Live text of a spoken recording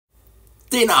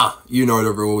dinner. You know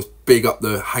the rules. Big up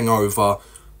the hangover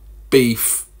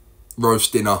beef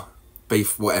roast dinner,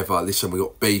 beef whatever. Listen, we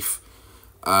got beef.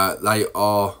 They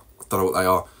are, I don't know what they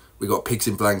are. We got pigs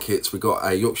in blankets. We got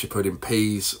a Yorkshire pudding,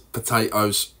 peas,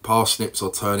 potatoes, parsnips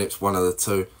or turnips, one of the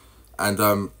two,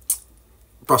 and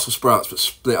Brussels sprouts, but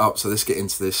split up. So let's get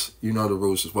into this. You know the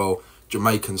rules as well.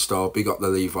 Jamaican style. Big up the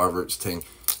Levi roots thing.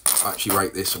 I actually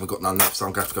rate this, and we've got none left, so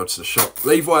I'm gonna have to go to the shop.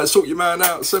 Levi, sort your man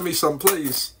out. Send me some,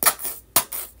 please.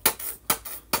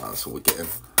 That's all we're getting.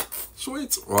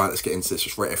 Sweet. Right, let's get into this.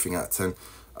 Just rate everything out of 10.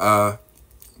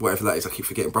 Whatever that is, I keep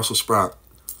forgetting. Brussels sprout.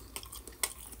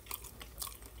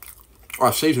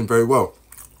 Right, seasoned very well.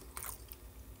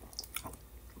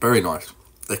 Very nice.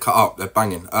 They're cut up. They're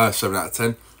banging. 7 out of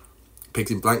 10.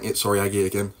 Pigs in blanket. Sorry, Aggie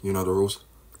again. You know the rules.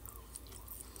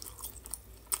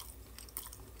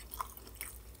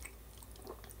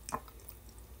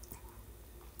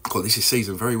 God, this is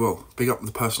seasoned very well. Big up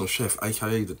the personal chef,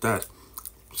 aka the dad.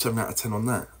 7 out of 10 on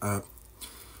that.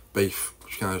 Beef.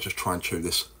 Just gonna just try and chew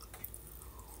this.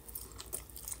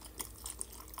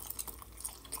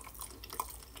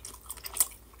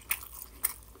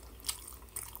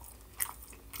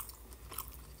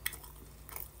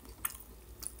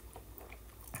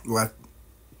 Right.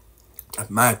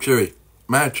 Mad chewy.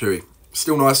 Mad chewy.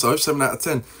 Still nice though. 7 out of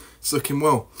 10. It's looking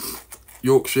well.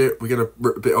 Yorkshire. We're gonna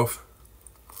rip a bit off.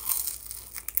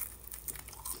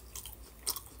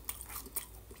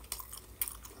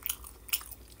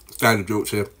 Standard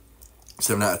Yorkshire,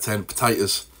 7 out of 10.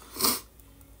 Potatoes.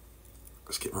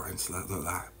 Let's get right into that. Look at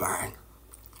that. Bang.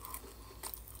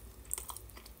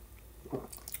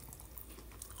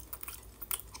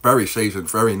 Very seasoned,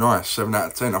 very nice. 7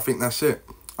 out of 10. I think that's it.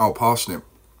 Oh, parsnip.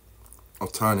 Or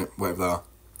turnip, whatever they are.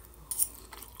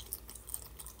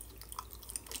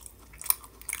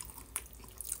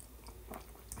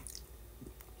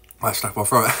 I snap my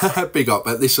throat. Big up.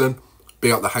 But listen,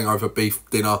 big up the hangover beef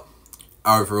dinner.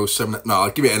 Overall 7. No,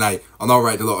 I'll give it an 8. I know I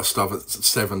rated a lot of stuff at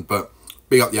 7, but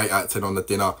big up the 8 out of 10 on the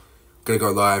dinner. Gonna go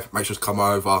live. Make sure to come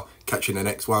over. Catch you in the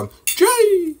next one.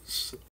 Jeez.